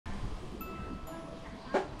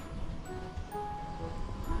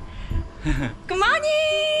Good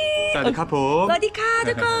morning สวัสดีครับผมสวัสดีค่ะ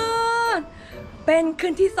ทุกคนเป็นคื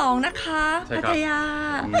นที่2นะคะพัทยา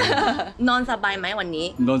นอนสบายไหมวันนี้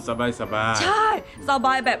นอนสบายใช่สบ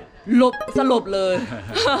ายแบบสลบเลย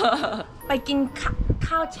ไปกิน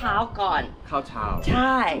ข้าวเช้าก่อนข้าวเช้าใ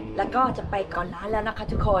ช่แล้วก็จะไปก่อนร้านแล้วนะคะ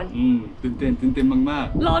ทุกคนตื่นเต้นมาก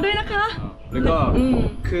ๆรอด้วยนะคะแล้วก็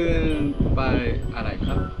คืนไปอะไรค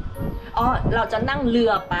รับอ๋อเราจะนั่งเรื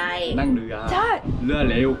อไปนั่งเรือใช่เรือ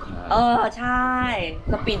เร็วค่ะใช่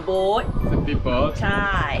สปีดโบ๊ทใช่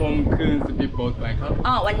ผมคืนสปีดโบ๊ทไปครับ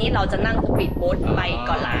วันนี้เราจะนั่งสปีดโบ๊ทไป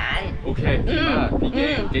ก่อนร้านโอเคดีมากพี่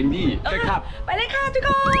เก่งดีไปครับไปเลยค่ะทุก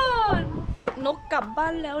คนนกกลับบ้า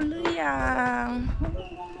นแล้วหรือยัง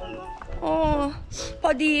พ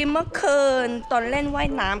อดีเมื่อคืนตอนเล่นว่าย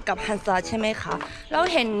น้ำกับฮันซาใช่ไหมคะแล้ว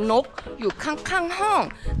เห็นนกอยู่ข้างๆห้อง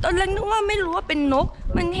ตอนแรกนึกว่าไม่รู้ว่าเป็นนก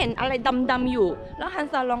มันเห็นอะไรดำๆอยู่แล้วฮัน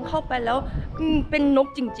ซาลองเข้าไปแล้วเป็นนก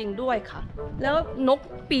จริงๆด้วยค่ะแล้วนก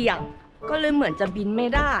เปียกก็เลยเหมือนจะบินไม่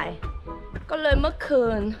ได้ก็เลยเมื่อคื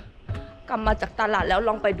นกลับมาจากตลาดแล้วล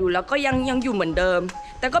องไปดูแล้วก็ยังอยู่เหมือนเดิม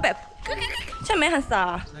แต่ก็แบบใช่ไหมฮันซา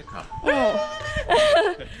ใช่ครับ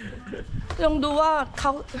ลองดูว่าเข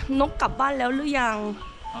านกกลับบ้านแล้วหรือยัง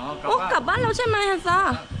กลับบ้านแล้วใช่ไหมฮันซา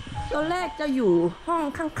ตอนแรกจะอยู่ห้อง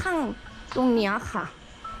ข้างๆตรงเนี้ยค่ะ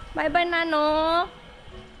บายบายนะนก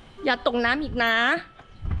อย่าตกน้ำอีกนะ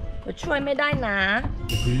เดี๋ยวช่วยไม่ได้นะ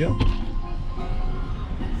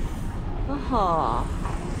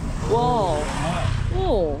ว้าวโอ้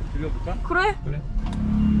그래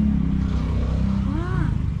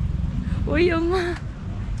왜 엄마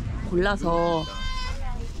골라서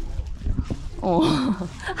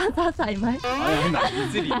하사ใส่ไหม아니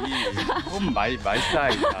이슬이 좀 많이 쌓이다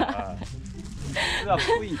그가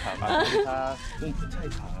보인다 많다 좀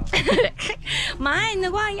붙여있다 ไม่นึ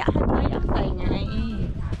กว่าอยากใส่ไง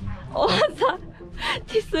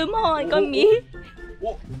ที่ซื้อมาก็มี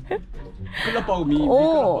클럽바우미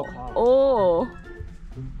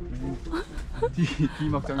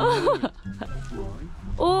디막장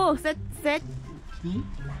셋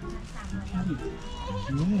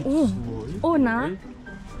นะ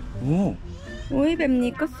อุ้ยแบบ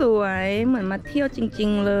นี้ก็สวยเหมือนมาเที่ยวจริง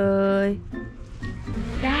ๆเลย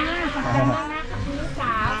จ้าขอบคุณมากนะคุณลูกส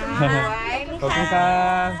าวสวยขอบคุณครั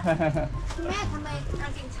บแม่ทำไมกา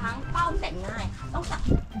รกินช้างเป้าแต่งง่ายต้องสัก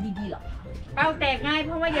ดีๆหรอเป้าแตกง่ายเพ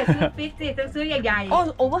ราะว่าอย่าซื้อฟิตสิต้องซื้อใหญ่ๆ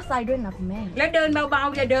โอเวอร์ไซส์ด้วยนะคุณแม่แล้วเดินเบา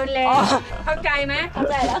ๆอย่าเดินแรงเข้าใจไหมเข้า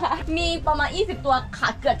ใจแล้วค่ะมีประมาณ20ตัวขา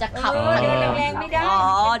เกือบจะขับเดินแรงๆไม่ได้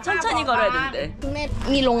천천히 걸어야 된대คุณแม่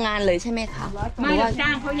มีโรงงานเลยใช่ไหมคะไม่จ้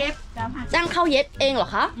างเขาเย็บจ้างเขาเย็บเองเหรอ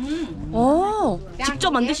คะ직접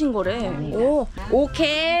만드신 거래โอเค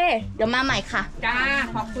เดี๋ยวมาใหม่ค่ะจ้า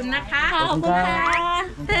ขอบคุณนะคะขอบคุณค่ะ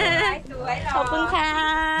ขอบคุณค่ะ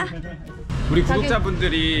우리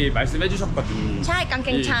구독자분들이 말씀해 주셨거든요. 차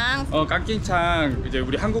깡깽창. 깡깽창 이제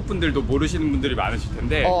우리 한국 분들도 모르시는 분들이 많으실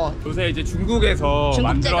텐데 요새 이제 중국에서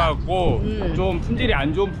만들어갖고 좀 품질이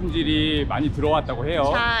안 좋은 품질이 많이 들어왔다고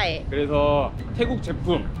해요. 그래서 태국 제품.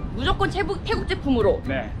 무조건 태국 제품으로.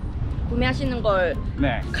 네. 구매하시는 걸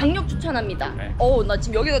네. 강력 추천합니다. 네. 나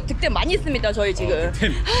지금 여기서 득템 많이 있습니다. 저희 지금.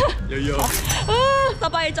 득템. 여여.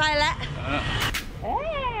 서바이 짜일래.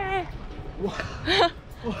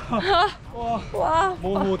ว้าวโม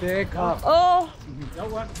โหเด็กครับ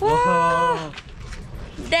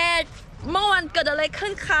แดดเมื่อวันเกิดอะไรขึ้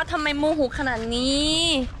นคะทำไมโมโหขนาดนี้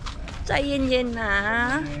ใจเย็นๆนะ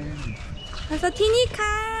มาสักที่นี่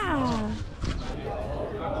ค่ะ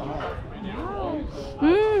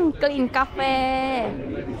กลิ่นกาแฟ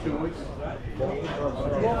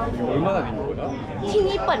ที่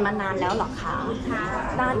นี่เปิดมานานแล้วหรอคะ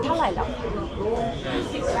นานเท่าไหร่แล้ว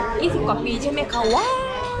20 กว่าปีใช่ไหมคะว้าว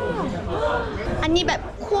อันนี้แบบ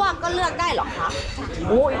คั่วก็เลือกได้หรอคะ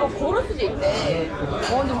이거 고를 수도 있네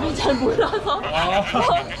근데 우리 잘 몰라서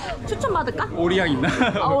추천받을까? 오리향 있나?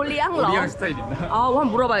 오리향เหรอ 오리향 스타일 있나? 한번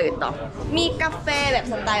물어봐야겠다 มีกาแฟแบบ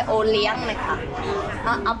สไตล์โอเลี้ยงไหมคะ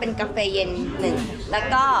เอาเป็นกาแฟเย็นหนึ่งแล้ว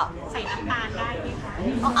ก็ใส่น้ำตาลได้ไหมคะ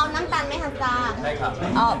เอาน้ำตาลไหมคะจ้าใช่ครับ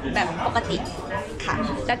แบบปกติค่ะ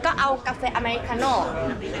แล้วก็เอากาแฟอเมริกาโน่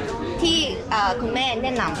ที่คุณแม่แน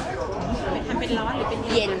ะนำทำเป็นร้อนหรือเป็น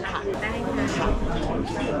เย็นค่ะได้ค่ะ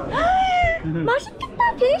맛있겠다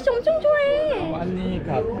비니씨 엄청 좋아해 안니 컵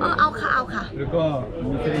เอาค่ะ그리고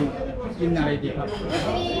무슨 인나이디 컵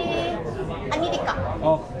อันนี้ดีกว่า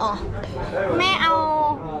แม่เอา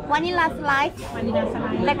วานิลลาสไลซ์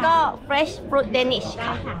แล้วก็ fresh fruit danish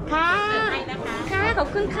ค่ะค่ะขอบ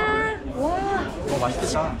คุณค่ะว้าว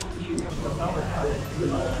맛있겠다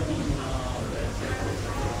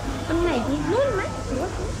ตรงไหนดีนุ่นไหม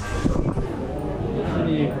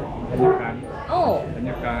นี่บรร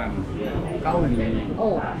ยากาศ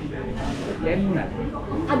옛날.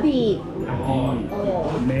 อดีต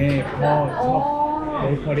네,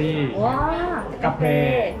 베이커리, ว้า 카페,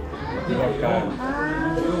 약간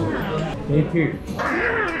데이트.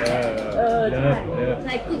 ใ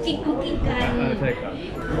ช่คุกกิ้งกัน 그러니까.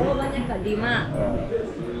 โอ้บรรยากาศดีมาก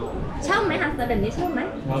ชอบไหมฮันซาแบบนี้ชอบไหม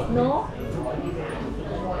ชอบ เนาะ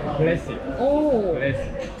클래식. โอ้ 클래식.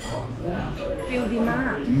 ฟิลดีมา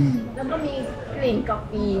ก แล้วก็มีกลิ่นกาแ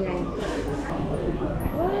ฟไง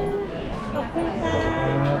ขอบคุณค่ะ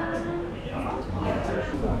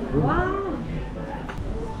ว้าว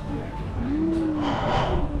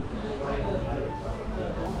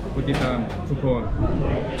부티산 투폰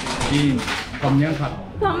인 검량갑.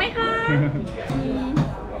 พร้อมไหมคะ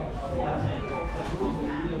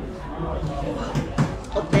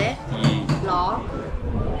อดเต้ 이 หรอ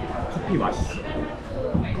커피 맛있어.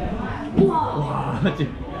 ว้าว 와, 맞지?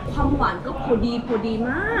 ความหวานก็พอดีม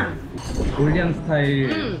าก 올리안 스타일,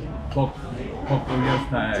 벅 올리안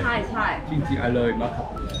ใช่ 스타일. ใช่ 찡찡 알로이 막.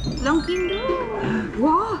 ลองกินดู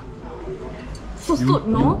ว้าวสุด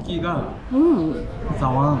ๆเนาะ 윤기가 อืม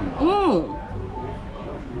사왕. อืม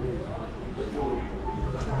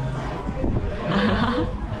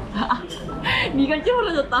니가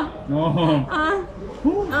찌푸러졌다. 아,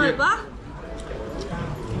 알바?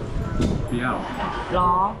 비야.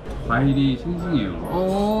 라. 과일이 싱싱해요.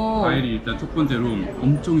 오. 과일이 일단 첫 번째로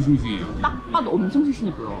엄청 싱싱해요. 딱 봐도 엄청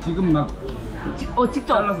싱싱해 보여. 지금 막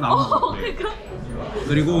직접. 잘라서 나온 것 같아. 그러니까.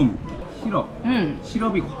 그리고 시럽. 응.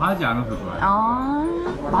 시럽이 과하지 않아서 좋아요. 아,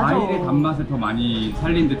 맞아. 과일의 단맛을 더 많이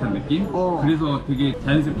살린 듯한 느낌? 그래서 되게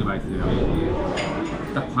자연스럽게 맛있어요.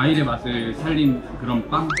 딱 과일의 맛을 살린 그런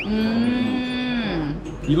빵?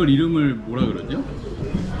 이걸 이름을 뭐라 그러죠?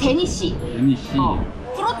 데니시. 데니시.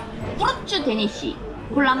 프루츠 데니시.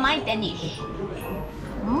 콜라마이 데니시.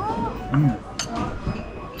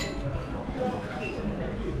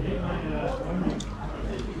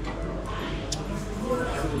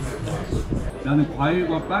 나는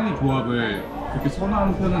과일과 빵의 조합을 그렇게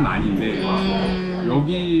선호하는 편은 아닌데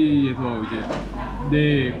여기에서 이제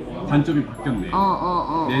내 관점이 바뀌었네.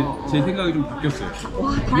 제 생각이 좀 바뀌었어요.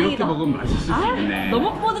 와, 이렇게 다행이다. 먹으면 맛있을 수 있네.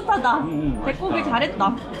 너무 뿌듯하다. 맛있다. 배꼽을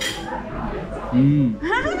잘했다.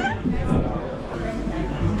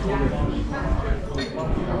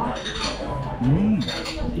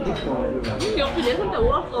 역시 내 손에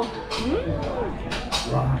올랐어.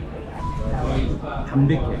 와,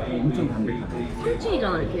 담백해. 엄청 담백해.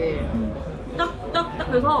 층층이잖아 이렇게.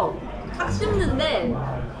 딱딱딱 해서 딱 씹는데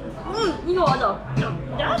이거 맞아.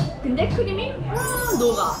 딱 근데 크림이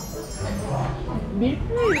녹아.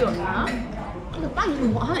 밀푀유였나? 그래서 딱 이거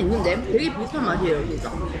뭐 하나 있는데 되게 비슷한 맛이에요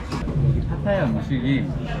진짜. 여기 파타야 음식이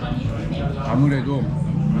아무래도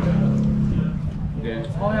이제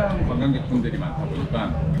서양 관광객분들이 많다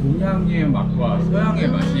보니까 동양의 맛과 서양의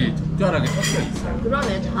맛이 적절하게 섞여 있어요.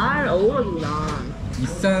 그러네, 잘 어우러진다.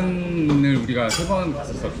 이산을 우리가 3번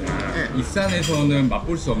갔었잖아. 이산에서는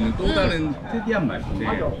맛볼 수 없는 또 다른 특이한 맛인데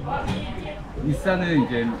이산은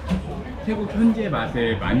이제 태국 현지의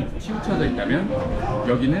맛에 많이 치우쳐져 있다면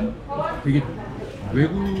여기는 되게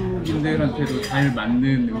외국인들한테도 잘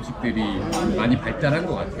맞는 음식들이 많이 발달한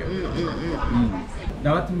것 같아요.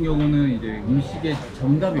 나 같은 경우는 이제 음식에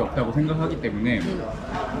정답이 없다고 생각하기 때문에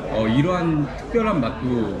이러한 특별한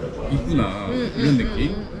맛도 있구나 이런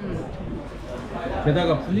느낌.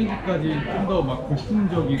 게다가 분위기까지 좀 더 막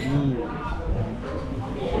고풍적이고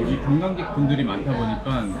여기 관광객 분들이 많다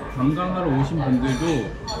보니까 관광하러 오신 분들도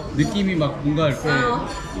느낌이 막 뭔가 이렇게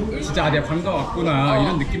진짜 내가 관광 왔구나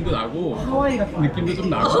이런 느낌도 나고 하와이 같은 느낌도 좀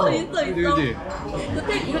나고 있어. 그치?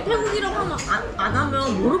 이거 태국이라고 하면 안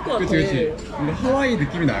하면 모를 것 같아. 그치. 근데 하와이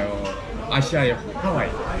느낌이 나요. 아시아의 하와이.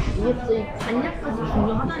 이것도 간략까지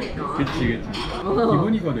중요하다니까. 그치.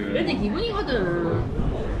 기본이거든. 그치, 기분이거든.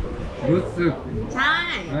 루스. 잘.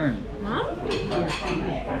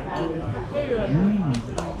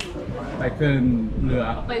 바이큰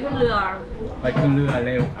르아. 바이큰 르아. 바이큰 르아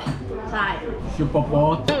레오. ใช่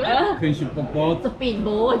슈퍼봇. 큰 슈퍼봇. สปีดโ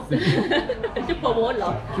บ๊ทซุปเปอร์โบ๊ทเหรอ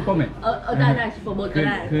슈퍼맨. ได้ซุปเปอร์โบ๊ทก็ไ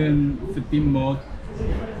ด้ 큰 스피드봇.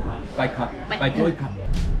 바이캅. 바이크캅.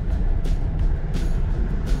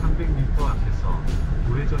 300m 앞에서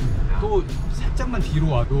우회전입니다. 또 살짝만 뒤로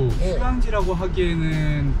와도 휴양지라고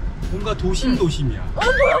하기에는 뭔가 도심이야.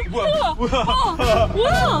 뭐야?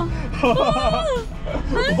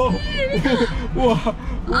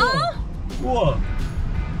 우와.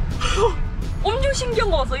 엄청 신기한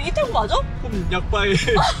거 봤어. 이게 태국 맞아? 그럼 약바의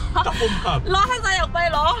딱봄밥. 러 항상 약바이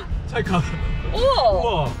러. 찰칵.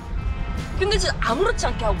 우와. 근데 진짜 아무렇지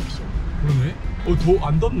않게 하고 계셔. 그러네. 더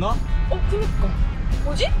안 덥나? 그니까.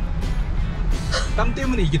 뭐지? 땀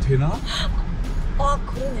때문에 이게 되나? อ๋อ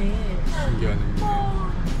คือนี่ 신기하네.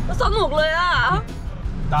 สนุกเลยอ่ะ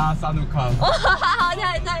나 사누카. ใ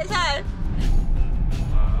ช่ใช่ใช่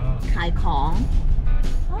아. ขายของ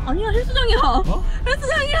อ๋อนี่เฮลส์장이야เฮลส์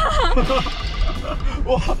장이야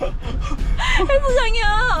와. 헬스 장이야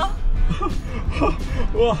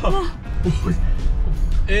와.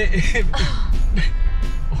 에.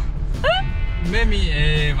 매미 에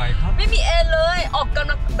마이카? ไม่มีเอเลยออกกำ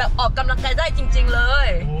ลังกายได้จริงๆเลย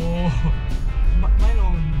오. 마이론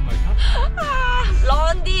마이카? ร้อ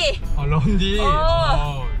นดิ 아 런디.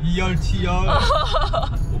 이열 치열.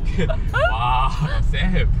 오케이. 와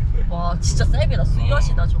셉. 와 진짜 셉이다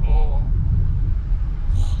수이엇이다 저거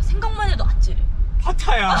생각만 해도 아찔해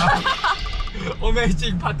파타야. 어메이징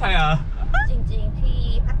파타야. จริงๆที่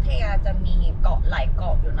พัทยาจะมีเกาะหลายเก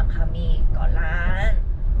าะอยู่นะคะมีเกาะล้าน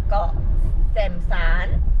เกาะแซมซาน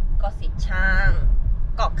เกาะสีชัง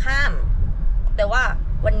เกาะข้ามแต่ว่า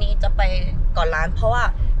วันนี้จะไปเกาะล้านเพราะว่า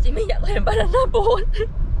จิไม่อยากเล่นบานาน่าโบ๊ท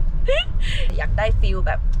อยากได้ฟิลแ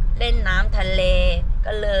บบเล่นน้ำทะเล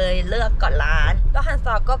ก็เลยเลือกเกาะล้านแล้วฮันซ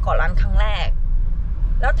าก็เกาะล้านครั้งแรก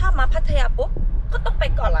แล้วถ้ามาพัทยาปุ๊บก็ต้องไป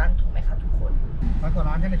เกาะล้านถูกไหมคะทุกคน มาก่อน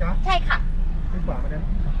ร้านใช่ไหมจ๊ะ ใช่ค่ะ ขึ้นขวามาเด้อ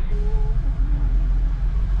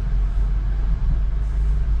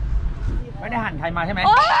ไม่ได้หันใครมาใช่ไหม โ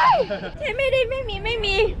อ๊ยใช่ไม่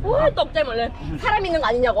มีโอ้ยตกใจหมดเลยถ้าได้มีหนึ่งอั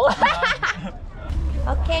นอย่างกู โ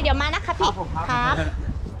อเคเดี๋ยวมานะคะพี่ครับ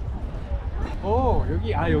오 여기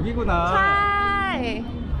아 여기구나. ใช่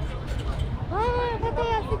ว้าวพัท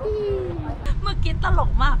ยาซิตี้เมื่อกี้ตล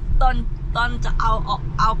กมากตอนจะเอา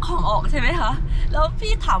ของออกใช่ไหมคะแล้ว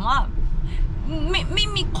พี่ถามว่าไม่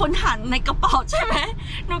มีคนหันในกระเป๋าใช่ไหม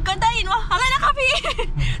หนูก็ได้ยินว่าอะไรนะคะพี่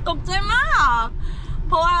ตกใจมากเ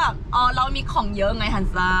พราะว่าเรามีของเยอะไงฮัน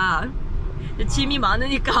ซา짐이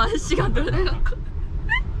많으니까 시간 놀래갖고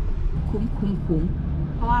คุ้ม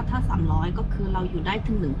เพราะว่าถ้า300ก็คือเราอยู่ได้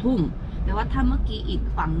ถึง1 ทุ่มแต่ว่าถ้าเมื่อกี้อีก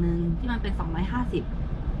ฝั่งหนึ่งที่มันเป็น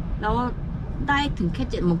250แล้วได้ถึงแค่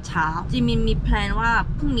7 โมงเช้าจิมินมีแพลนว่า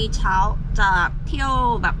พรุ่งนี้เช้าจะเที่ยว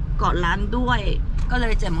แบบเกาะล้านด้วยก็เล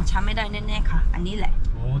ย7 โมงเช้าไม่ได้แน่ๆค่ะอันนี้แหละ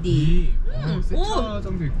어디?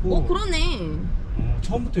 세차장도 있고. 오 그러네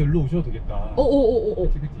처음부터 일로 오셔도 되겠다.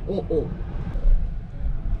 오오오오오 그치? 오오 오.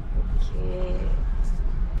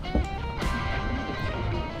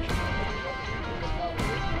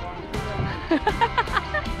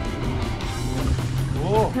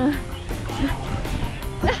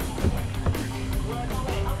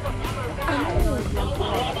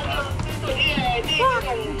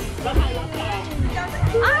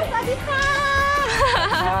 아, 사디카.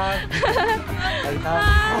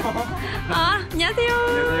 아, 안녕하세요.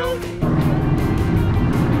 안녕하세요.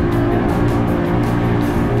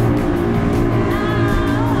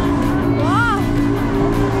 와.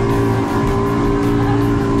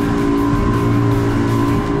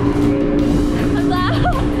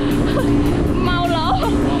 mau lỗ.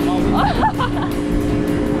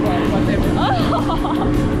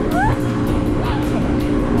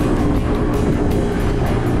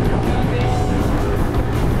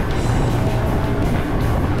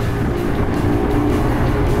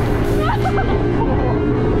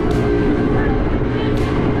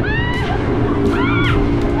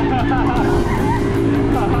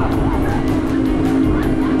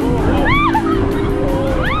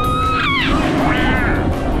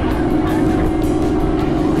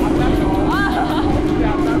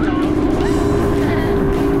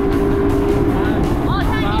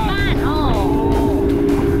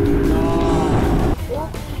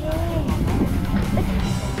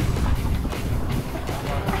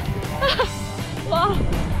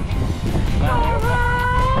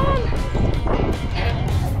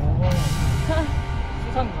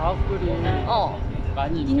 수산 가옥들이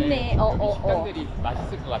많이 있네. 식당들이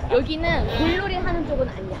맛있을 것 같아. 여기는 물놀이 하는 쪽은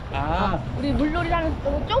아니야. 아, 우리 물놀이 하는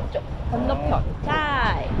쪽은 쪽쪽 건너편. 자,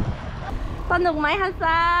 สนุกไหมฮันซ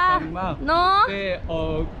า 정말. เนาะ 네,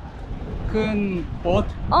 큰 보트,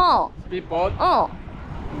 스피드보트,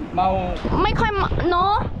 마오. ไม่ค่อยเนา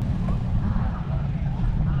ะ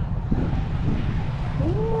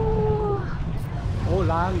오,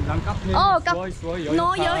 란 카페. กับ 수어이, เนา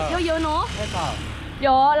ะเยอะเนาะ 회사. เ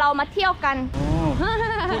ดี๋ยวเรามาเที่ยวกัน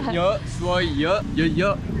여, 수어이, 여.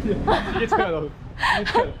 이게 제가 너.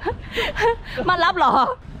 มารับเหรอ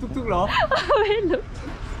뚝뚝 러. ไม่รู้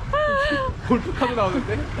골프카도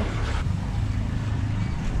나오는데?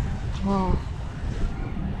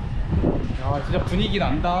 야, 진짜 분위기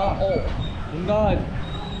난다. 뭔가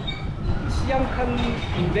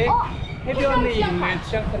치앙칸인데 해변에 있는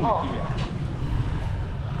치앙칸 느낌이야.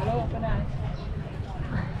 헬로,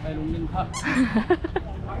 하이 롱민타.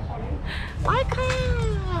 ไปค่ะ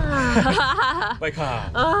ไปค่ะ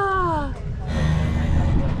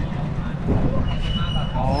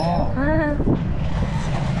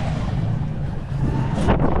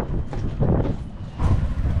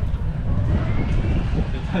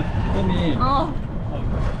ก็มี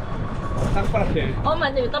ทั้งประเทศมั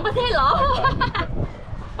นอยู่ตั้งประเทศเหรอ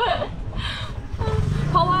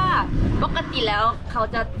เพราะว่าปกติแล้วเขา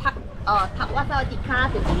จะทักว่าสวัสดีค่ะ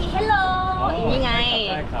ถึงที่ hello อย่างนี้ไง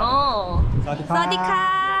สวัสดีค่ะ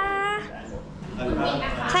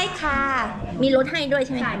ใช่ค่ะมีรถให้ด้วยใ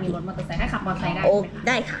ช่ไหมใช่มีรถมอเตอร์ไซค์ให้ขับมอเตอร์ไซค์ได้โอ้ไ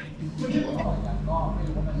ด้ค่ะ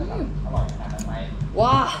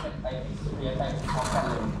ว้า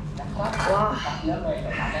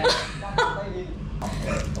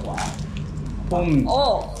ผม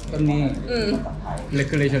ตอนนี้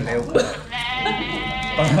regulation แล้ว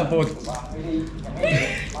ตอนนี้พูด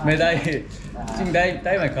ไม่ได้จริงไ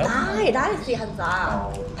ด้ไหมครับได้สิฮันซา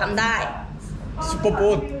ทำได้ซุปเปอร์โบ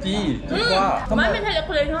ว์ดีว่าไม่ใช่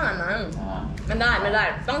regulation ขนาดนั้นไม่ได้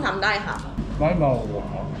ต้องทำได้ค่ะไม่เมาหอ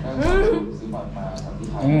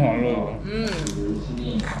มเลย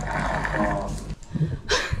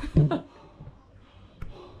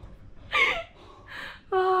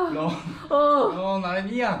ร้อนอะไร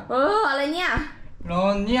เนี่ยอะไรเนี่ยร้อ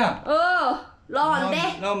นเนี่ยร้อนเด้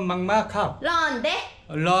ร้อนมากๆครับร้อนเด้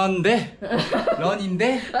ร้อนอินเ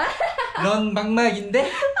ด้ร้อนมากๆอินเด้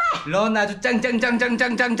ร้อนอาจจะจัง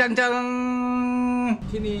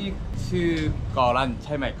ที่นี่ชื่อเกาะลันใ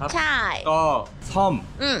ช่ไหมครับใช่ก็섬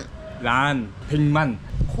란 백만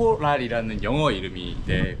코랄이라는 영어 이름이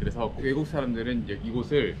있대. 그래서 외국 사람들은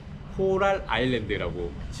이곳을 코랄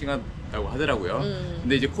아일랜드라고 칭한다고 하더라고요.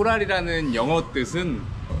 근데 이제 코랄이라는 영어 뜻은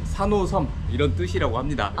산호섬 이런 뜻이라고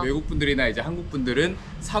합니다. 외국 분들이나 이제 한국 분들은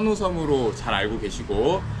산호섬으로 잘 알고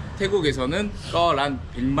계시고 태국에서는 꺼란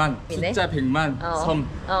 100만 숫자 100만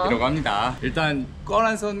섬이라고 합니다. 일단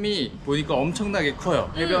꺼란 섬이 보니까 엄청나게 커요.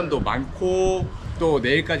 해변도 많고 또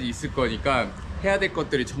내일까지 있을 거니까 해야 될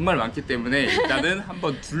것들이 정말 많기 때문에 일단은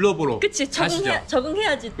한번 둘러보러 가시죠.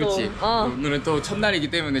 적응해야지 또. 그렇지. 오늘은 또 첫날이기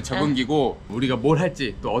때문에 적응기고 우리가 뭘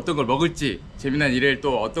할지 또 어떤 걸 먹을지 재미난 일을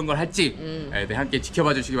또 어떤 걸 할지 네, 함께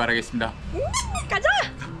지켜봐 주시기 바라겠습니다. 가자.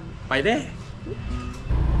 빠이데.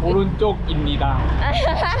 오른쪽입니다.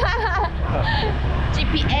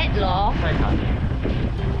 GPS로.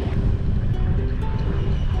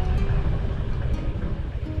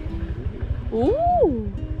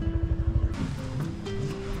 오.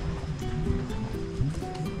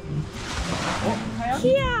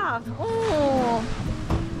 키야.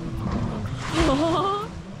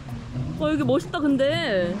 여기 멋있다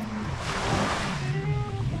근데.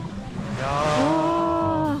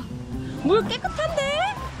 와. 물 깨끗한데?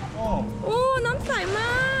 오, 너무 잘 마.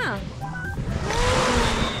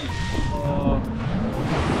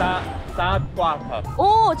 싸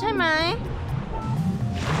오, 잘 마.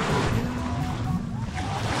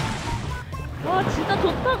 와, 진짜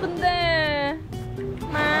좋다 근데.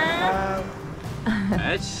 마.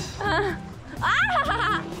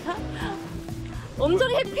 엄청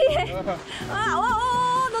해피해.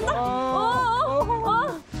 논다.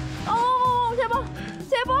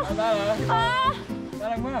 제발.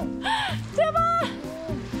 나랑만. 제발.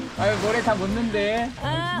 아유 노래 다 묻는데.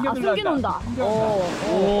 숨겨놓는다.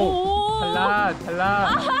 오.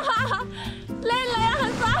 달라. 렐라야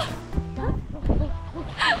한사.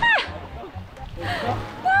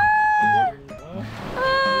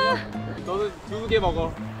 너는 2개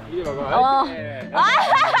먹어. 2개 먹어.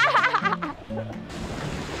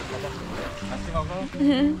 같이 먹어.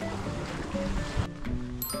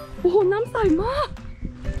 오, 남살마.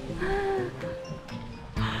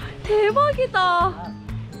 대박이다.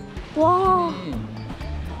 와.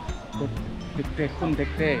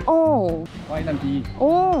 덱대. 와이난 비.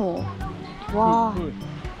 와.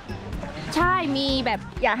 ใช่มีแบบ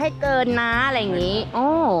อยากให้เกินนะอะไรอย่างงี้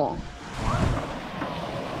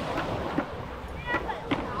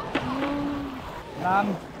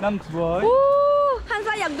น้ำสวยฮัน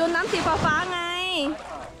ซ่าอยากดูน้ำสีฟ้าไง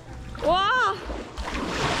ว้า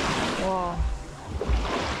ว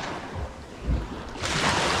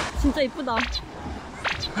진짜 이쁘다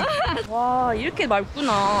와 이렇게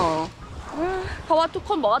맑구나เพราะว่าทุกค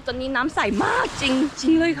นบอกว่าตอนนี้น้ำใสมากจริ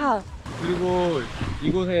งเลยค่ะ 그리고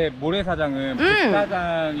이곳의 모래사장은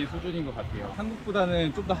백사장의 수준인 것 같아요.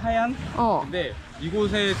 한국보다는 좀 더 하얀? 근데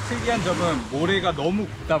이곳의 특이한 점은 모래가 너무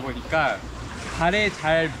굵다 보니까 발에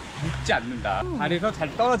잘 묻지 않는다. 발에서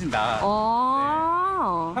잘 떨어진다. 네.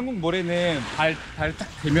 한국 모래는 발 딱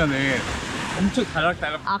대면은 엄청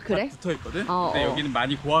달락달락 그래? 붙어있거든? 근데 여기는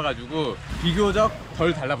많이 고와가지고 비교적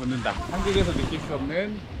덜 달라붙는다. 한국에서 느낄 수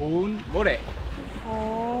없는 고운 모래. โอ้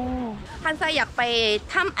ฮันซาอยากไป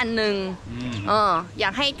ถ้ำอันหนึ่งอยา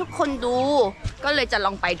กให้ทุกคนดูก็เลยจะล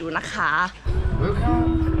องไปดูนะคะ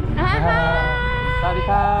สวัสดี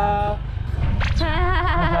ครับ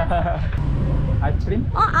ไอศครีม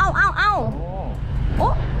เอาโอ้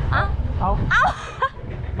เอา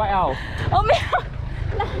ไม่เอาไม่เอา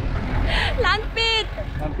ร้านปิด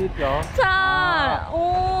เหรอใช่โอ้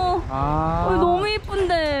너무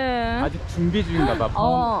예쁜데 아직 준비 중인가 봐. 펌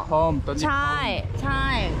ใช่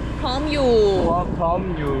พร้อมอ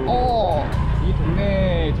ยู่ 이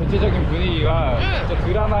동네 전체적인 분위기가 진짜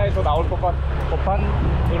드라마에서 나올 법한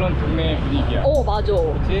그런 동네 분위기야. 오 맞아.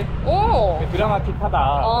 그렇지? 오.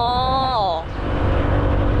 드라마틱하다. Oh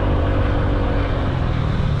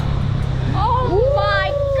my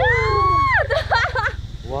god.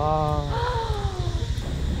 와.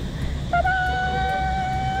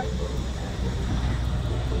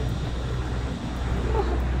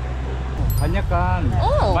 약간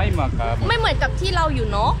많이 막아. ไม่เหมือนกับที่เราอยู่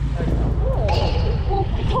เนาะ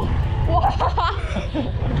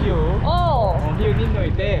ฮิวนิดหน่อย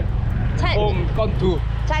เต้ใช่ก่อนดู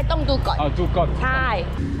ใช่ต้องดูก่อนดูก่อนใช่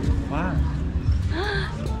ว้า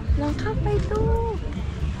ลองเข้าไปดู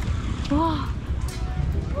ว้า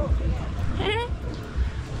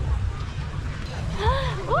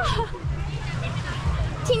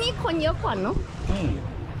ที่นี่คนเยอะกว่าเนาะ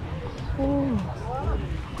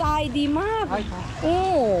ใจดีมากโอ้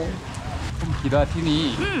ผมคิดว่าที่นี่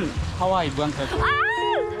ฮาวายเมืองไทย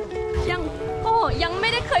ยังไม่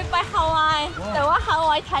ได้เคยไปฮาวายแต่ว่าฮาว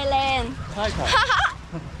ายไทยแลนด์ใช่ค่ะ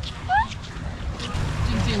จ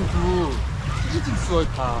ริงสวย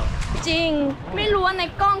ค่ะจริงไม่รู้ว่าใน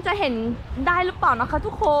กล้องจะเห็นได้หรือเปล่านะคะ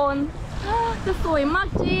ทุกคนจะสวยมาก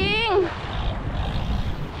จริง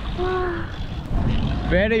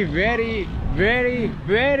very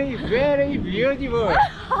beautiful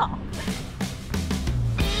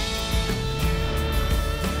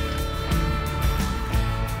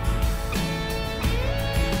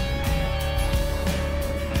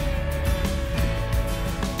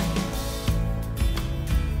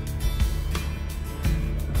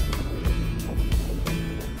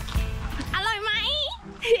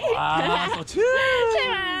สดชื่นใช่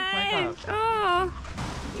ไหม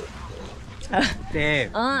เต้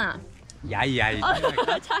ใหญ่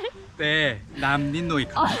ใช่เต้น้ำนิดหน่อย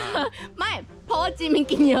ค่ะไม่เพราะว่าจีมัน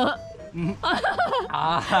กินเยอะ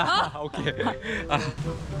โอเค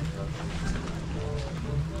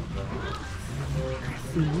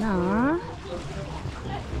สีหนา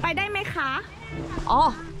ไปได้ไหมคะอ๋อ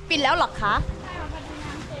ปิดแล้วหรอคะ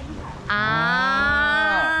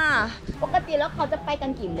ปกติแล้วเขาจะไปกั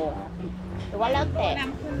นกี่โมงหรือว่าแล้วแต่น้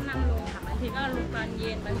ำขึ้นน้ำลงค่ะบางทีก็ลุกตอนเ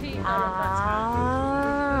ย็นบางทีก็ลุกตอนเช้า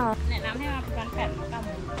แนะนำให้มาประมาณ8 โมง 9 โม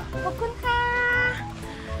งขอบคุณค่ะ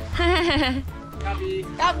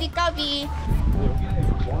까비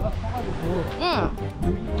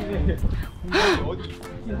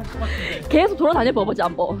계속 돌아다녀 봐보지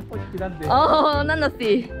한번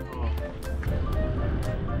난나씨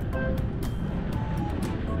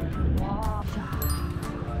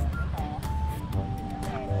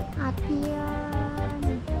อาเทียน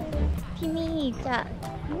ที่นี่จะ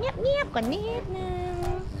เงียบกว่านิดนึง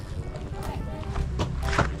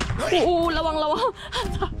โอ้ระวัง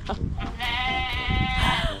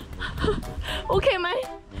โอเคไหม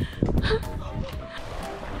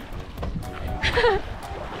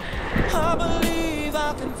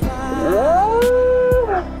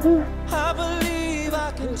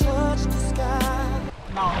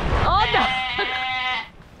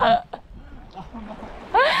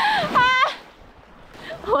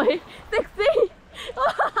โอ้ยเซ็กซี่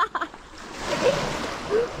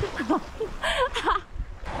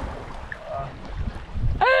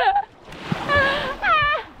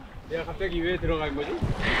내가 갑자기 왜 들어간 거지?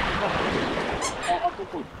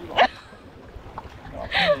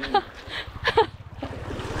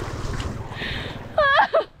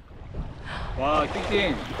 와,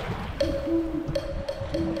 띵띵.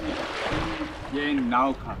 얘는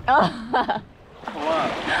나우카. 와,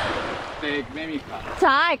 네, 매미카. ใ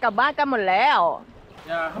ช่กลับบ้านกันหมดแล้ว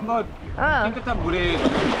야, 한번 깨끗한 물에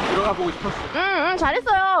들어가 보고 싶었어.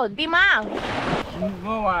 잘했어요. 니마.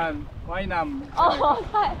 김무환 와이남.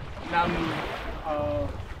 남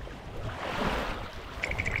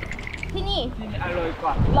ที่นี่ อร่อยก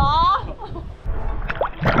ว่า หรอ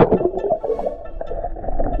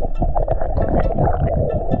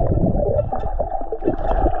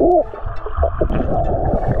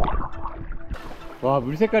와,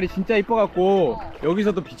 물 색깔이 진짜 이뻐갖고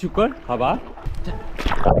여기서도 비출걸? 봐봐. 자.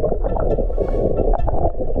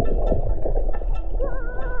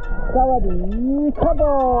 사와디 카보.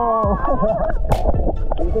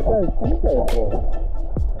 이 색깔 진짜 예뻐.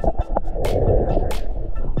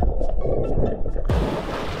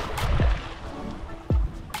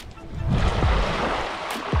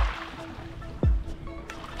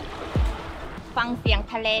ฟังเสียง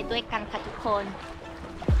ทะเลด้วยกันค่ะทุกคน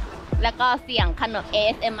แล้วก็เสียงขนม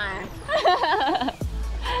ASMR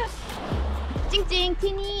จริงๆ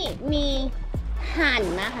ที่นี่มีห่าน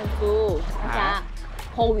นะฮันซูจะ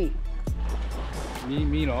โควิด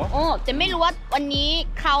มีเหรอแต่ไม่รู้ว่าวันนี้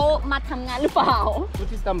เขามาทำงานหรือเปล่าพุท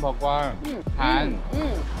ธิตัมบอกว่าห่าน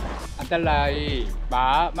อันตรายหมา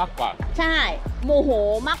มากกว่าใช่โมโห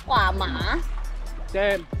มากกว่าหมาแต่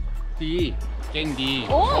ดีเก่งดีเ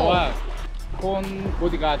พราะว่าคนบอ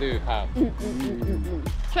ดี้การ์ดครับ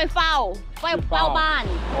ช่วยเฝ้าบ้าน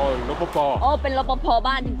รปภเป็นรปภ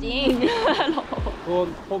บ้านจริง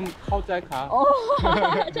ๆผมเข้าใจครับ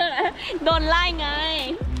ใช่ไหมโดนไล่ไง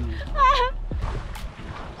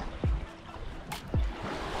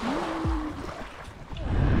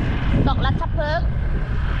ดอกรัชพฤกษ์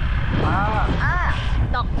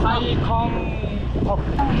ดอกไทยของ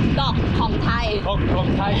ดอกของไทยของ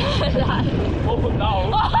ไทยโอ้หนาว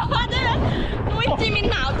ใช่ไหมอุ้ยจีมิน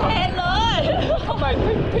หนาวแทนเลยทำไม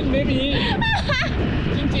ถึงไม่มี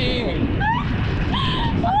จริงๆ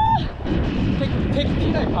เทคที่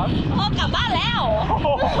ไหนครับกลับบ้านแล้ว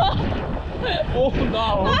โอ้หนา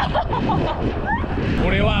ว俺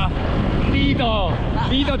はリ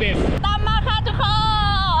ードですตามมาค่ะทุกคน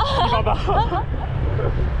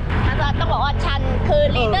อาจารย์ต้องบอกว่าฉันคือ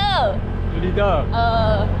ลีดเดอร์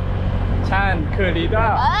ฉันคือลีดเดอ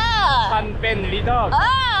ร์ฉันเป็นลีดเดอร์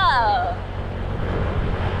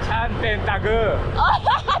ฉันเป็นตาเกอร์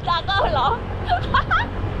เหรอ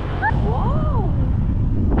ว้าว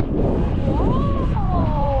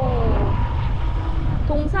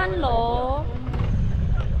ทุ่งสั้นเหรอ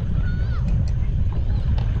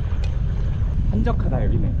한적하다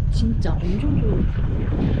여기는 진짜 엄청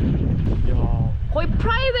좋아 거의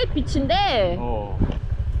프라이빗 비치인데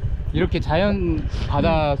이렇게 자연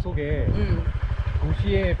바다 속에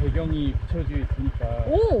도시의 배경이 비춰져 있으니까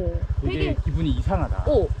되게 기분이 이상하다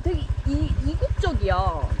되게 이국적이야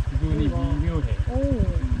기분이 미묘해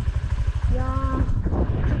야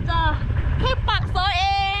진짜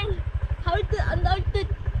캣박서행 닿을 듯 안 닿을 듯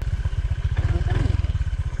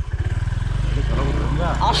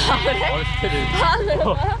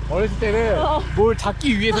어렸을 때는 뭘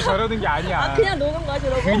잡기 위해서 저러는 게 아니야 그냥 노는 거야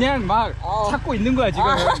저러고 그냥 막 찾고 있는 거야 지금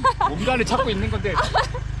뭔가를 찾고 있는 건데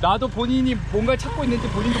나도 본인이 뭔가를 찾고 있는지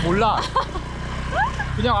본인도 몰라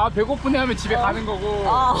그냥 배고프네 하면 집에 가는 거고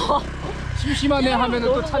심심하네 하면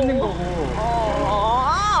또 찾는 거고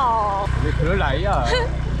왜 그럴 나이야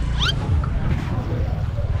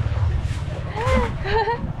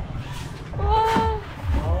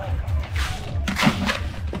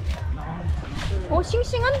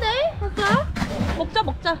싱싱한데? 하자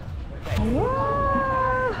먹자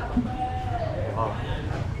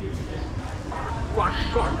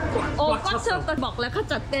꽉 채웠다 먹래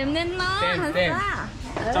가짜 땜 냈나?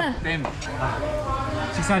 땜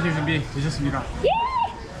식사하실 준비 되셨습니까?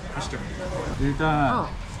 가시죠 일단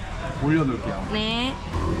올려놓을게요 네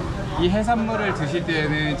이 해산물을 드실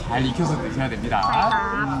때는 잘 익혀서 드셔야 됩니다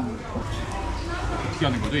어떻게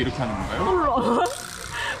하는 거죠? 이렇게 하는 건가요? 몰라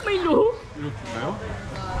ไม่รู้ 이렇게인가요?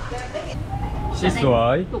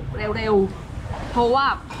 실수와이 สุกเร็วๆเพราะว่า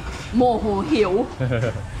โมโหหิว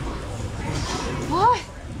เฮ้ย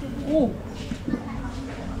โอ้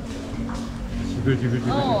지글지글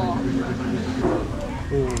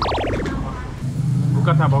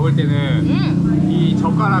무카타 먹을 때는 이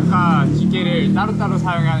젓가락과 기계를 따로따로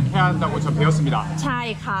사용해야 한다고 저 배웠습니다 ใช่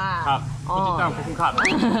ค่ะ ครับ일단 고품값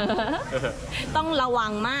ต้องระวั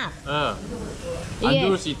งมาก 안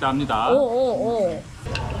좋을 수 있다 합니다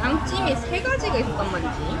남찜이 3가지가 있었단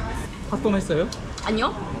말이지 확동했어요? 아니요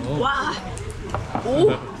와 오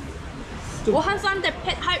한 싼데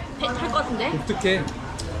할 것 같은데? 독특해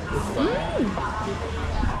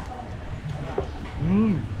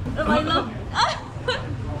맛있나?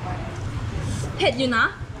 ผ็ 유나?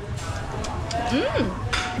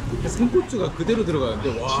 생고추가 그대로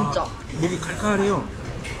들어가는데 와 진짜 목이 칼칼해요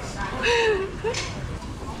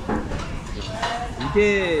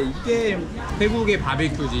이게 태국의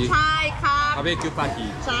바베큐지 ใช่ครับ 바베큐 파티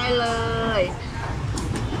ใช่เลย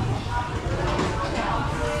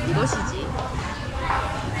이것이지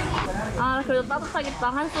아 그래도 따뜻하겠다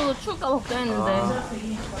한수 추울까 걱정했는데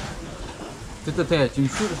뜨뜻해 지금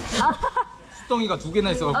수덩이가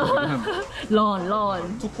 2개나 있어갖고 그냥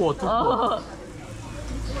런 투코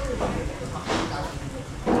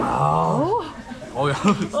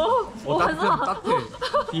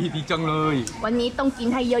ดีจังเลยวันนี้ต้องกิน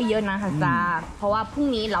ให้เยอะๆนะฮันซาเพราะว่าพรุ่ง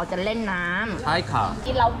นี้เราจะเล่นน้ำใช่ค่ะ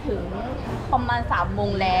ที่เราถึงประมาณ3 โม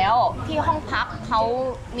งแล้วที่ห้องพักเขา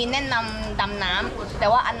มีแนะนำดำน้ำแต่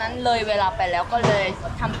ว่าอันนั้นเลยเวลาไปแล้วก็เลย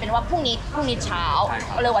ทำเป็นว่าพรุ่งนี้เช้า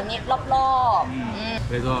ก็เลยวันนี้รอบ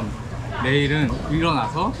내일은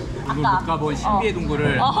일어나서 이걸 못 가본 신비의 동굴을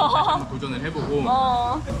다시 한번 도전을 해보고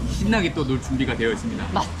신나게 또 놀 준비가 되어 있습니다.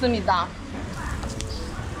 맞습니다.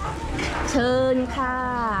 เชิญค่ะ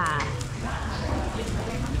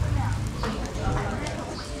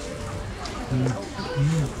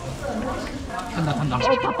간다.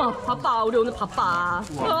 바빠. 우리 오늘 바빠.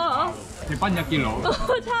 대판약길로.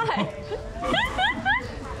 ใช่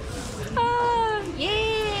예.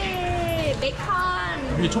 베이컨.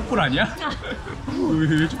 이게 촛불 아니야?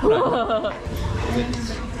 왜 촛불 아니야?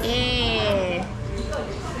 예.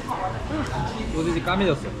 소시지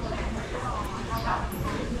까매졌어.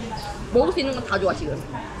 먹을 수 있는 건 다 좋아 지금.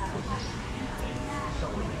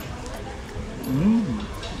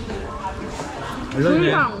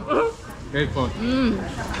 알려주네. 베이컨.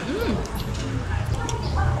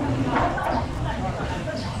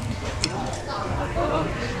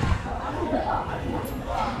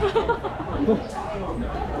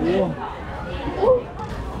 우와.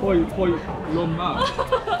 거의 롬마.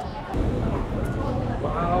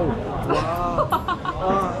 와우. 와.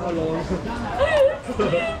 롬.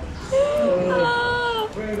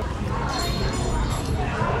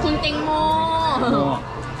 군땡모.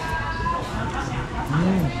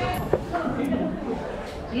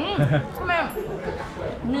 ทำไม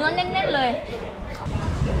เนื้อแน่นๆเลย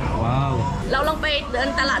ว้าวเราลองไปเดิน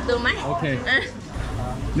ตลาดดูไหมโอเค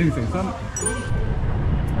1,2,3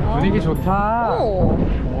 분위기 좋다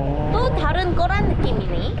또 다른 거란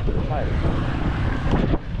느낌이네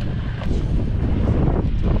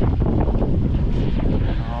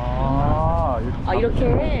이렇게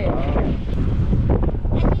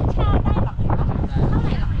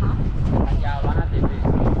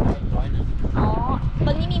ต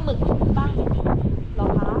อนนี้มีหมึกบ้างเหรอ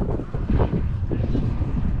คะ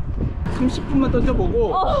 30분만 던져보고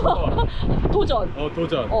도전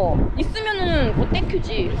도전 있으면은 뭐 땡큐지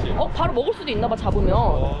바로 먹을 수도 있나봐 잡으면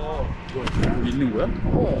이거 있는 거야?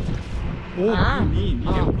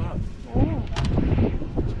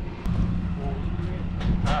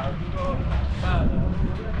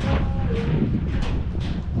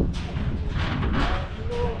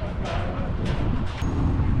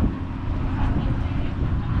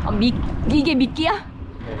 미 이게 미끼야?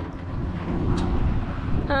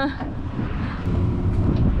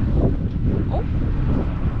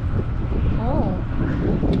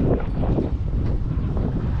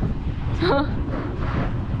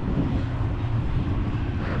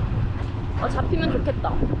 잡히면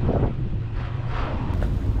좋겠다.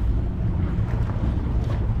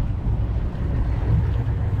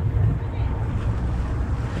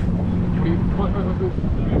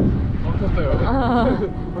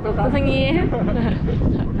 선생님.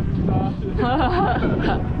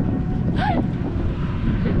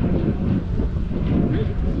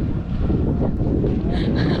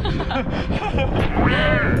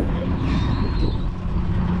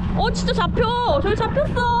 진짜 잡혀! 저기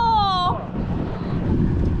잡혔어!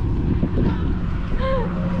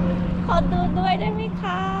 ขอดูด้วยได้ไหมค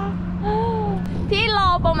ะพี่รอ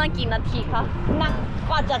ประมาณกี่นาทีคะนั่ง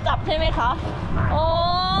กว่าจะจับใช่ไหมคะ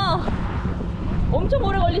엄청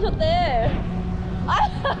오래 걸리셨대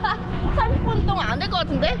 30분 동안 안 될 것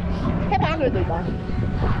같은데? 해봐 그래도 일단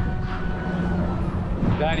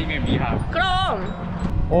기다림의 미학 그럼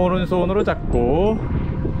오른손으로 잡고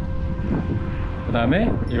그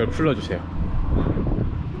다음에 이걸 풀러주세요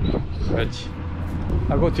그렇지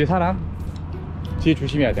하고 뒤에 사람 뒤에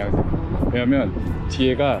조심해야 돼 항상 왜냐면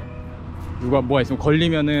뒤에가 누가 뭐가 있으면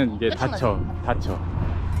걸리면은 이게 다쳐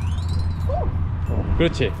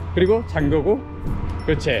그렇지 그리고 잠그고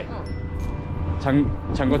그렇지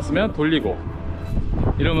잠궜으면 돌리고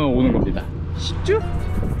이러면 오는 겁니다 쉽죠?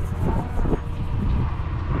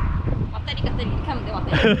 왔다리 갔다리 이렇게 하면 돼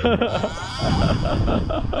왔다리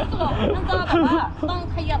한자 봐봐 ต้อง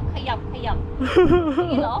ขยับ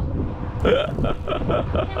นี่เหรอ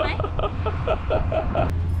ใช่ไหม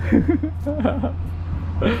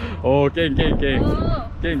오 깽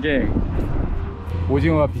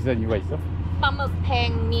오징어가 비싼 이유가 있어? ปลาหมึกแพง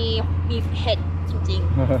มีเผ็ดจริง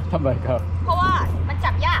ทำไมครับเพราะว่ามัน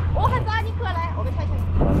จับยากฮันซ่านี่คืออะไรไม่ใช่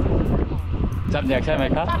จับยากใช่ไหม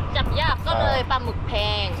ครับจับยากก็เลยปลาหมึกแพ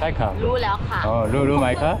งใช่ครับรู้แล้วค่ะรู้ไหม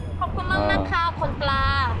ครับขอบคุณมากค่ะคนปลา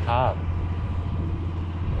ครับ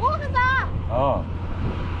ฮันซ่า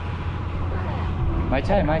ไม่ใ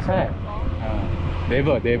ช่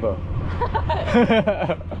never never.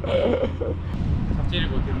 잡지를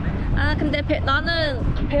못했네. 아 근데 나는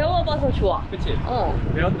배워봐서 좋아. 그치?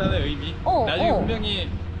 배웠다는 의미. 나중에 분명히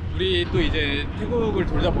우리 또 이제 태국을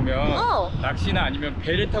돌다 보면 낚시나 아니면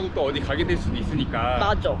배를 타고 또 어디 가게 될 수도 있으니까.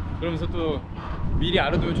 맞아. 그러면서 또 미리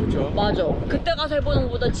알아두면 좋죠. 맞아. 그때 가서 해보는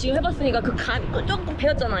것보다 지금 해봤으니까 그 조금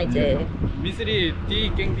배웠잖아 이제. 미스리 디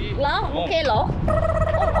깽디. แล้วโอเคเหรอ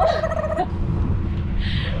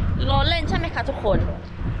ล้อเล่นใช่ไหมคะทุกคน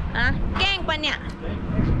อะแกล้งปะเนี่ย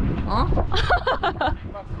อ๋อ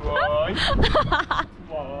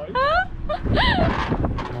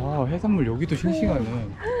와 해산물 여기도 싱싱하네.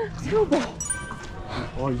 새우 봐.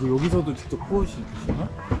 와 이거 여기서도 직접 구워주시나?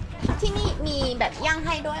 ที่นี่มีแบบย่างใ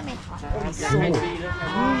ห้ด้วยไหมคะ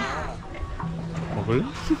먹을래?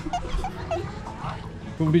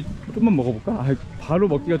 그럼 우리 좀만 먹어볼까? 아, 바로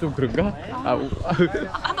먹기가 좀 그런가?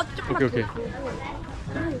 오케이 오케이.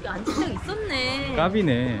 여기 앉은 적 있었네.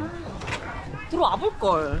 까비네. 들어와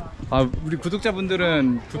볼걸. 아 우리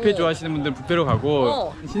구독자분들은 뷔페 좋아하시는 분들은 뷔페로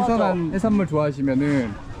가고 신선한 해산물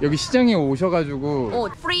좋아하시면은 여기 시장에 오셔가지고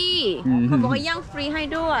ฟรีเขาบอกว่าย่างฟรีให้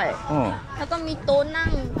ด้วย แล้วก็มีโต๊ะนั่ง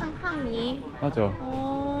ข้างๆนี้ 맞아.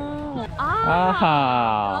 อา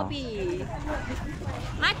ก็บี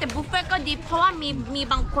ไม่แต่บุฟเฟ่ก็ดีเพราะว่ามี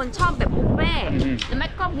บางคนชอบแบบบุฟเฟ่แล้วแม่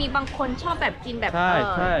ก็มีบางคนชอบแบบกินแบบ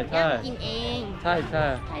ย่างกินเอง ใช่ใช่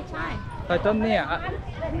ใช่ แต่ตอนนี้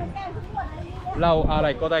เราอะไร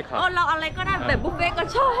ก็ได้ค่ะ เราอะไรก็ได้แบบบุฟเฟ่ก็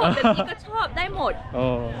ชอบแบบนี้ก็ชอบได้หมด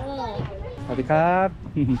สวัสดีครับ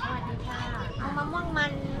เอามะม่วงมั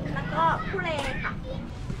นแล้วก็ทุเรศค่ะ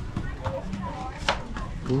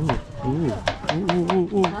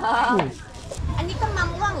อันนี้ก็มะ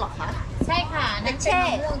ม่วงเหรอคะใช่ค่ะนั่นเป็นมะ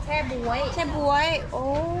ม่วงแช่บวยโอ้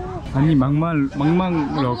아니 막망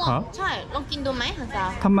เหรอคะ ใช่ลองกินดูไหมฮันซา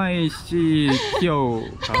ทำไมชีเที่ยว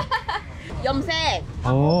ครับ ยำแซ่บ โ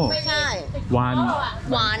อ้ ใช่ หวาน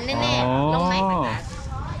หวานแน่ๆลองไหม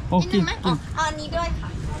กิน ไหมเอาอันนี้ด้วยค่ะ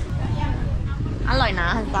อร่อยนะ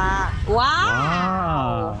ฮันซาว้าว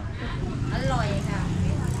อร่อยค่ะ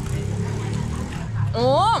โอ้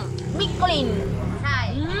มีกลิ่นใช่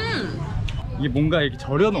이게 뭔가 이렇게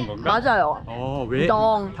절여놓은 건가? 맞아요. 왜? 동.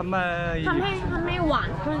 ทำไม หวาน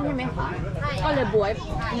ขึ้นใช่ไหมคะก็เลยบวย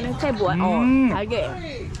ไม่ใช่บวยใช่เก๋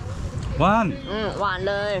หวาน หวาน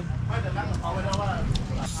เลย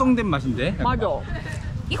숙성된 맛인데? 맞아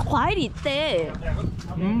이 과일이 있대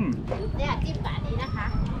เนี่ยจิ้มกับอันนี้นะคะ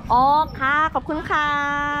อ๋อค่ะขอบคุณค่ะ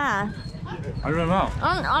알려나?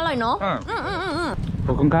 อร่อยเนาะ ข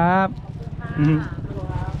อบคุณครับ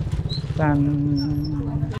짠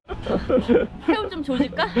새우 좀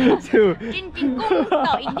조질까? 새우 찐กุ้ง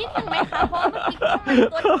ต่ออีกนิดนึงไหมคะเพราะเมื่อกี้กุ้งมัน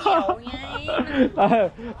ตัวเขียวไง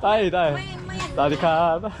ได้ ไม่ สวัสดีครั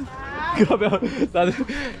บ 그러면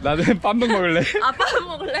나는 빵떡 먹을래? 아 빵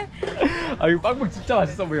먹을래? 아 이거 빵떡 진짜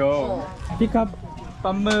맛있어 보여. 피캅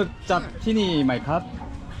빵먹 짭 티니 마이캅.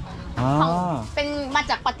 เป็นมา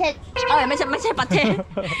จากประเทศไม่ใช่ประเทศ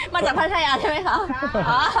มาจากพัทยาใช่ไหมคะ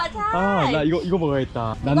ใช่ 나 이거 먹어야겠다.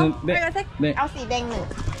 나는 네. เอาสีแดงหนึ่ง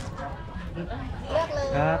เลือกเลย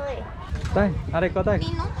ได้อะไรก็ได้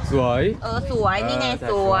นี่เนาะ สวย สวยนี่ไง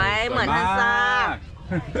สวยเหมือนฮันซา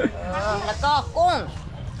แล้วก็กุ้ง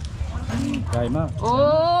ใหญ่มาก โอ้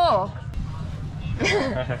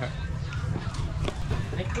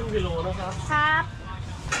ให้ครึ่งกิโลนะครับ ครับ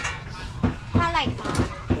เท่าไหร่คะ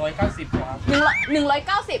 190ครับ 190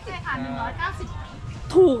 ใช่ค่ะ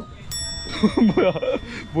190 ถูก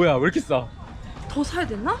뭐야 왜 이렇게 싸? 더 사야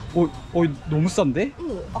되나? 너무 싼데?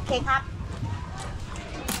 โอเคครับ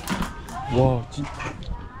와 진짜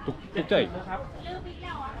똑짜이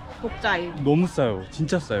ถูกใจ 너무 싸요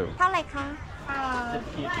진짜 싸요 เท่าไหร่คะ 266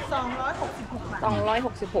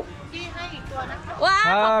 ที่ให้อีกตัวนะคะ ว้า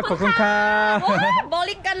ขอบคุณค่ะ บ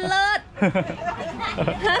ริการเลิศ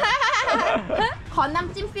ขอน้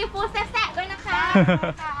ำจิ้มซีฟู้ดแซ่บๆด้วยนะคะ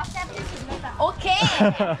เอาแซ่บที่สุดเลยจ้ะ โอเค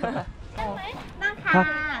นั่งค่ะ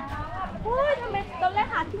โอ้ยทำไมตอนแรก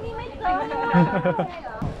หาที่นี่ไม่เจอเลย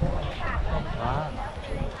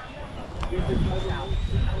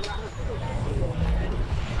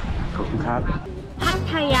ขอบคุณครับ พั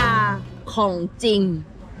ทยาของจริง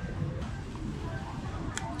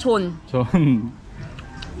ชน 전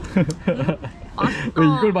왜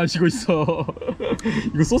이걸 마시고 있어?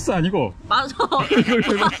 이거 소스 아니고? 맞아. 이걸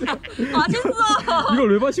왜 마셔? 맛있어. 이걸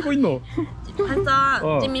왜 마시고 있노? พันซา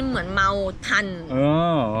จะมีเหมือนเมาทัน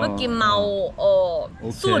เมื่อกี้เมา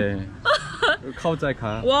สุด เข้าใจค่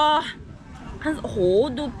ะ ว้าพันโอ้โห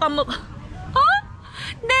ดูปลาหมึก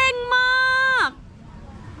เด้งมาก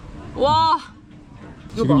ว้า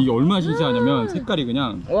지금 이게 얼마나 싱싱하냐면 색깔이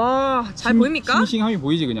그냥 와, 잘 보입니까? 싱싱함이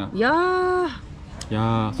보이지 그냥. 야,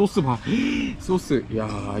 야 소스 봐. 소스. 야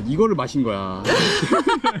이거를 마신 거야.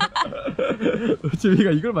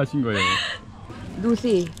 지민이가 이걸 마신 거예요. ดู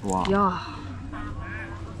สิ 와. ย่า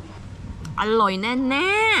อร่อยแน่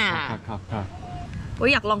가. ๆโอ้ย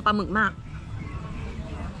อยากลองปลาหมึกมาก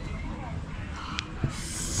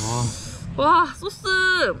와. ว้าซุส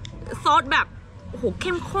ซอสแบบโอ้โหเ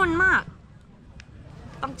ข้มข้นมาก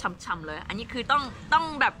ต้องฉ่ำๆเลย อันนี้คือต้อง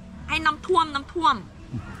แบบให้น้ำท่วม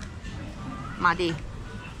มาดิ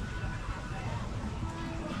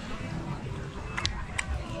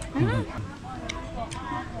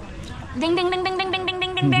เด้งเ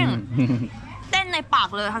ต้นในปาก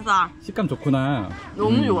เลยฮันซา 식감 좋구나.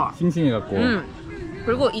 너무 좋아. 싱싱해갖고.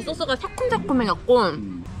 그리고 이 소스가 새콤달콤해갖고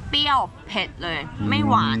เปรี้ยวเผ็ดเลยไม่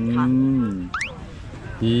หวานค่ะ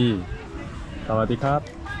이 사와디캅.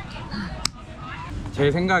 제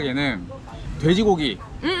생각에는 돼지고기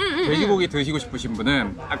드시고 싶으신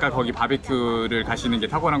분은 아까 거기 바베큐를 가시는 게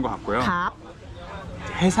탁월한 것 같고요. ครับ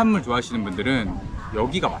해산물 좋아하시는 분들은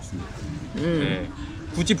여기가 맞습니다. 네.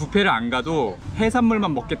 굳이 뷔페를 안 가도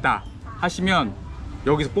해산물만 먹겠다 하시면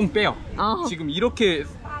여기서 뽕 빼요. 지금 이렇게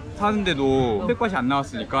사는데도 흑백밭이 안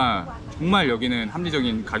나왔으니까 정말 여기는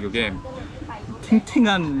합리적인 가격에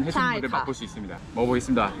탱탱한 해산물을 맛볼 수 있습니다.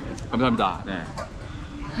 먹어보겠습니다. 감사합니다. 네.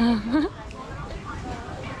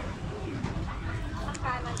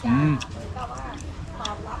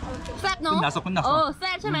 셉 너? 끝났어. 셉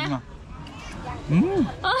ใช่ไหม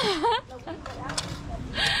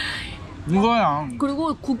이거야.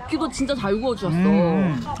 그리고 굽기도 진짜 잘 구워주셨어.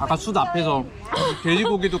 아까 숯 앞에서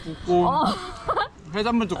돼지고기도 굽고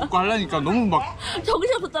해산물도 굽고 하려니까 너무 막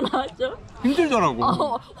정신없었잖아, 좀. 힘들더라고.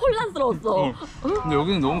 혼란스러웠어. 근데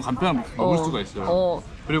여기는 너무 간편하게 먹을 수가 있어요.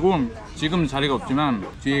 그리고 지금 자리가 없지만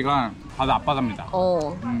뒤에가 바다 앞바다입니다.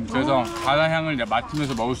 그래서 바다 향을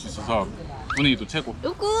맡으면서 먹을 수 있어서 분위기도 최고.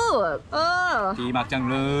 굿. 이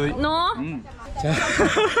막장르이. 너?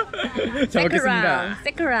 잘 먹겠습니다.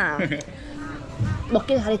 세크랑.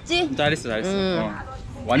 먹길 잘했지? 잘했어.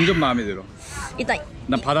 완전 마음에 들어. 일단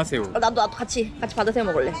난 바다새우. 나도 같이 바다새우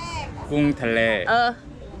먹을래. 꿍 달래.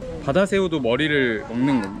 바다새우도 머리를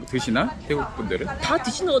드시나? 태국분들은? 다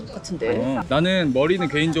드시는 것 같은데. 나는 머리는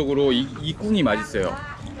개인적으로 이 꿍이 맛있어요.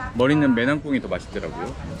 머리는 매낭꿍이 더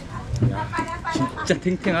맛있더라고요. 야, 진짜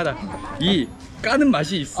탱탱하다. 이 까는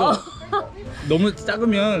맛이 있어. 너무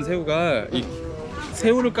작으면 새우가 이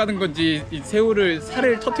새우를 까는 건지 이 새우를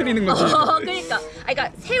살을 터트리는 건지. 그러니까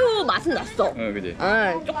새우 맛은 났어. 그지.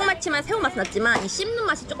 조그맣지만 새우 맛은 났지만 이 씹는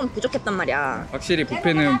맛이 조금 부족했단 말이야. 확실히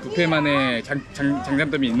뷔페는 뷔페만의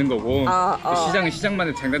장단점이 있는 거고 시장은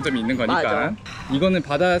시장만의 장단점이 있는 거니까. 맞아. 이거는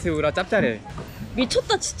바다 새우라 짭짤해.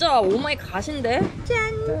 미쳤다 진짜. 오마이 갓인데.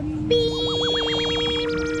 짠. 삐.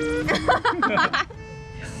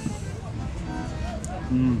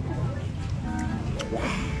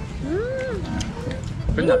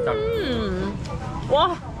 끝났다.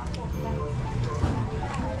 와.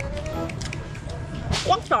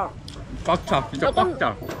 꽉 차. 꽉 차. 진짜 꽉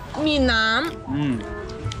차. 미남.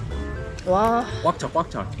 와. 꽉 차,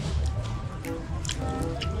 꽉 차.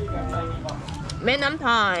 매남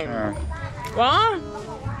타임. 와.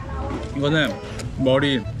 이거는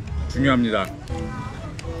머리 중요합니다.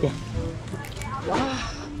 와.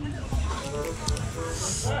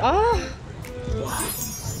 아. 와.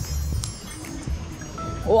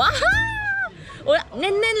 와. แ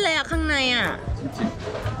น่นๆเลยอ่ะข้างในอ่ะ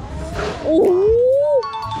โอ้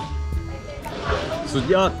สุด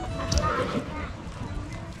ยอด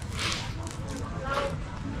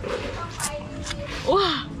ว้า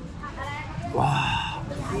ว้า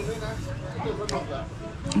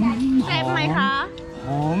แซ่บไหมคะ ห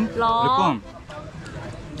อม ร้อน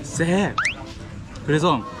그리고 쎄. 그래서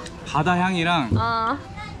바다 향이랑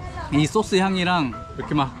이 소스 향이랑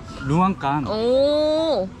이렇게 막 루앙깐 โ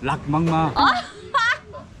อ้ 락막막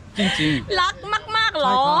찡찡 รักมากๆเหร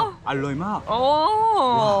อ 알로이막 โ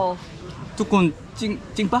อ้ 뚜콘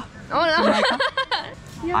찡빠?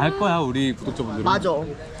 알 거야 우리 구독자분들은. 맞아.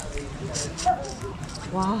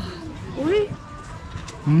 와. 우리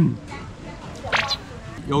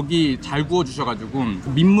여기 잘 구워주셔가지고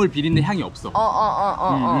민물 비린내 향이 없어.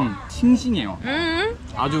 싱싱해요.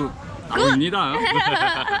 아주 나옵니다.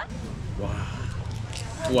 와,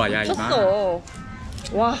 우와, 야, 이마. 쳤어.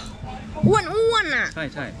 와, 우원.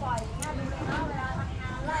 차이.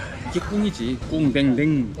 이게 꿍이지.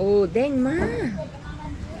 꿍댕댕. 오, 땡마.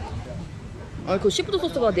 아, 그 시푸드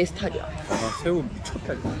소스가 내 스타일이야. 아, 새우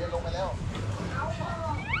미쳤다.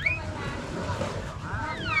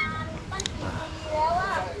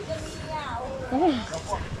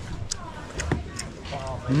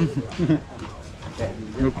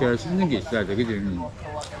 이렇게 씻는 게 있어야 돼, 그지?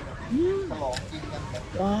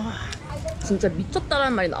 와 진짜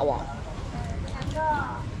미쳤다라는 말이 나와.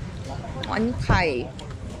 아니 타이.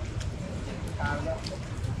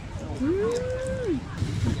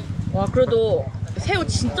 와 그래도 새우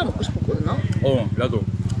진짜 먹고 싶었거든요. 나도.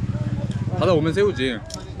 바다 오면 새우지.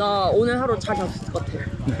 나 오늘 하루 잘 잤을 것 같아.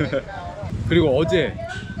 그리고 어제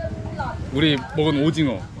우리 먹은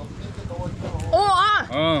오징어.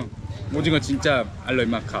 오징어 진짜 알로이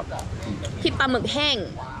마캅. ที่ปลาหมึกแห้ง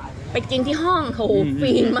ไปกินที่ห้องโห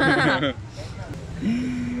ฟินมาก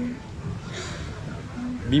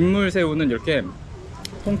민물 새우는 이렇게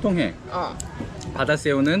통통해. 바다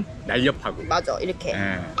새우는 날렵하고. 맞아 이렇게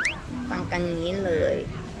빵간이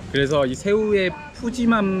그래서 이 새우의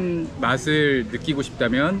푸짐한 맛을 느끼고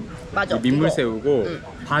싶다면 맞아, 이 민물 이거. 새우고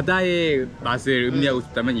바다의 맛을 음미하고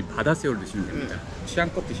싶다면 이 바다 새우를 드시면 됩니다.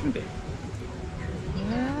 취향껏 드시면 돼요.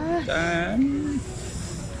 짠.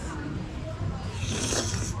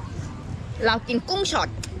 เรากินกุ้งช็อต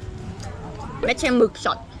ไม่ใช่หมึก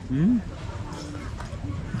ช็อต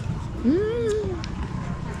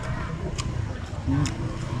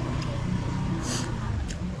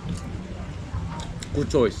Good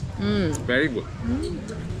choice. Very good.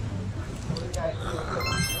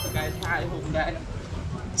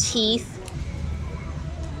 ชีส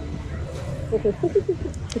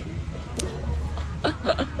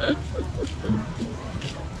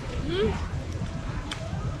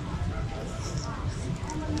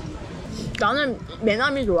나는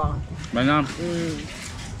매남이 좋아. 매남.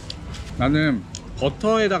 나는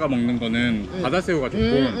버터에다가 먹는 거는 바다 새우가 좋고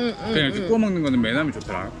그냥 이렇게 구워 먹는 거는 매남이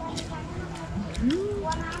좋더라.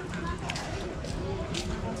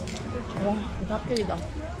 와, 이거 합격이다.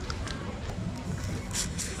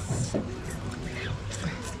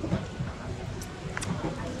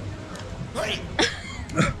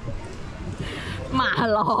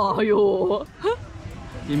 말어요.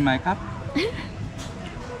 In my cup?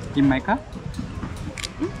 In my cup?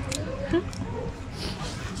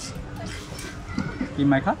 In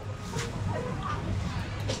my cup?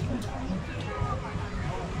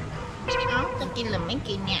 จะกินหรือไม่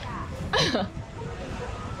กินเนี่ย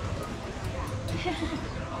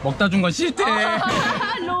먹다 준 건 싫대.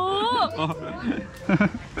 루.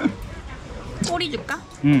 꼬리 줄까?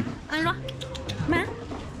 응. 일로 와. 마.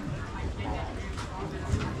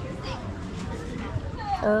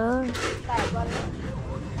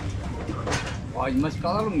 와 입맛이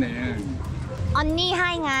까다롭네. 언니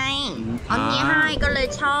하이ไง 언니 하이 ก็เลย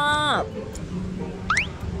ชอบ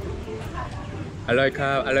알로이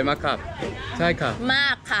컵, 알로이 마캅. 사이 컵. มา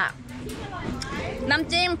กค่ะ น้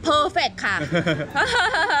ำจิ้มเพอร์เฟกค่ะ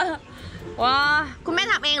ว้าคุณแม่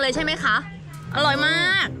ทำเองเลยใช่ไหมคะ อร่อยม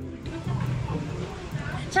าก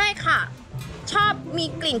ใช่ค่ะ ชอบมี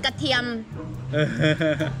กลิ่นกระเทียม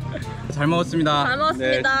잘 먹었습니다. 잘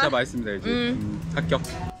먹었습니다. 네, 진짜 맛있습니다. 이제 합격.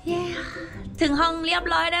 เย้ถึงห้องเรียบ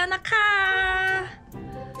ร้อยแล้วนะคะ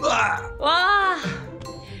ว้า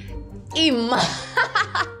อิ่มมาก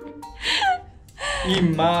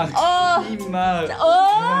입맛. 입맛. โอ้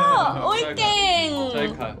โอ้ยเก่ง ใช่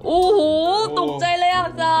ค่ะ โอ้โหตกใจเลยอ่ะ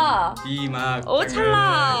จ้า 입맛. โอ้ฉล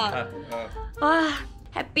าด ว้า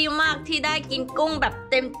แฮปปี้มากที่ได้กินกุ้งแบบ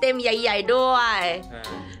เต็มๆใหญ่ๆด้วย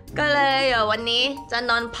ก็เลยวันนี้จะ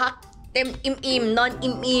นอนพักเต็มอิ่มๆนอน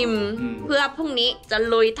อิ่มๆเพื่อพรุ่งนี้จะ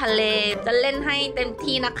ลุยทะเลจะเล่นให้เต็ม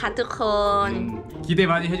ที่นะคะทุกคน 기대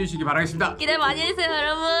많이 해주시기 바라겠습니다. 기대 많이 해주세요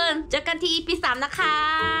여러분 เจอกันที่ EP 3 นะคะ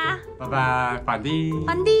바이바이. 반디.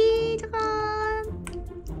 ฝันดีทุกคน